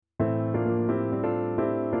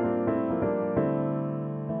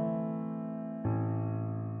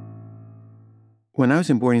when I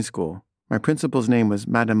was in boarding school, my principal's name was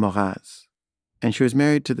Madame Moraz, and she was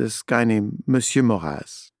married to this guy named Monsieur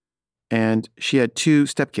Moraz. And she had two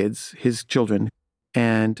stepkids, his children,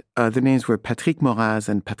 and their names were Patrick Moraz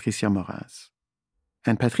and Patricia Moraz.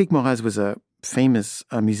 And Patrick Moraz was a famous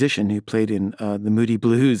musician who played in the Moody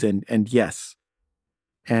Blues and Yes.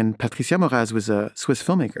 And Patricia Moraz was a Swiss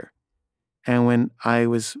filmmaker. And when I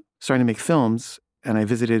was starting to make films and I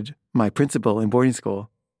visited my principal in boarding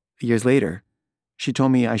school years later, she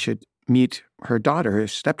told me I should meet her daughter, her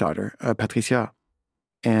stepdaughter, Patricia.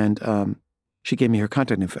 And she gave me her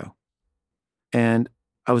contact info. And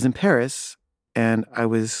I was in Paris and I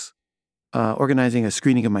was organizing a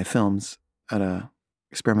screening of my films at a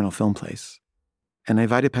experimental film place. And I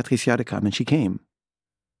invited Patricia to come and she came.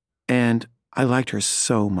 And I liked her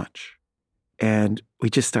so much. And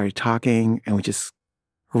we just started talking and we just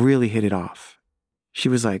really hit it off. She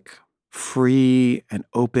was like free and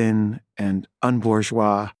open and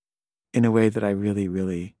unbourgeois in a way that I really,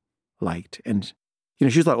 really liked. And, she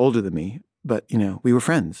was a lot older than me, but, we were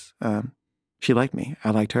friends. She liked me. I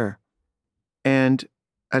liked her. And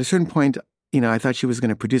at a certain point, I thought she was going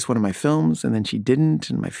to produce one of my films, and then she didn't,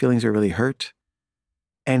 and my feelings were really hurt.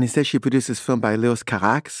 And instead, she produced this film by Leos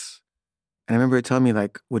Carax. And I remember her telling me,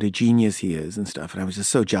 what a genius he is and stuff, and I was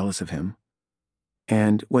just so jealous of him.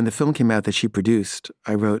 And when the film came out that she produced,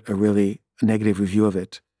 I wrote a really negative review of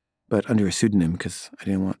it, but under a pseudonym because I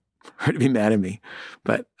didn't want her to be mad at me.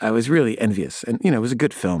 But I was really envious. And, it was a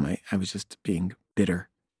good film. I was just being bitter.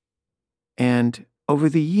 And over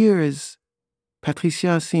the years,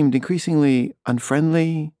 Patricia seemed increasingly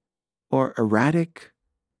unfriendly or erratic.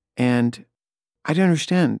 And I didn't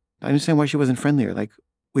understand. I didn't understand why she wasn't friendlier.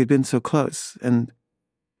 We'd been so close. And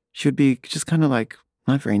she would be just kind of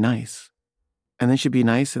not very nice. And then she'd be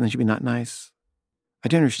nice, and then she'd be not nice. I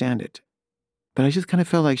didn't understand it. But I just kind of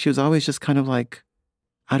felt like she was always just kind of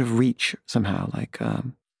out of reach somehow,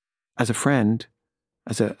 as a friend,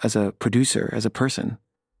 as a producer, as a person.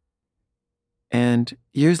 And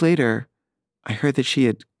years later, I heard that she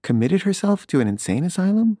had committed herself to an insane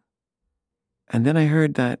asylum. And then I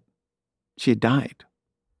heard that she had died.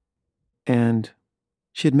 And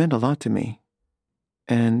she had meant a lot to me.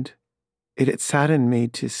 And it had saddened me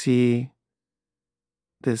to see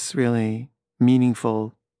this really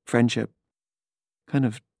meaningful friendship kind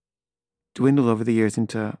of dwindle over the years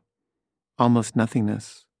into almost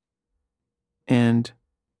nothingness. And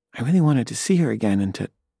I really wanted to see her again and to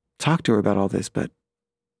talk to her about all this, but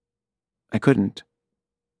I couldn't.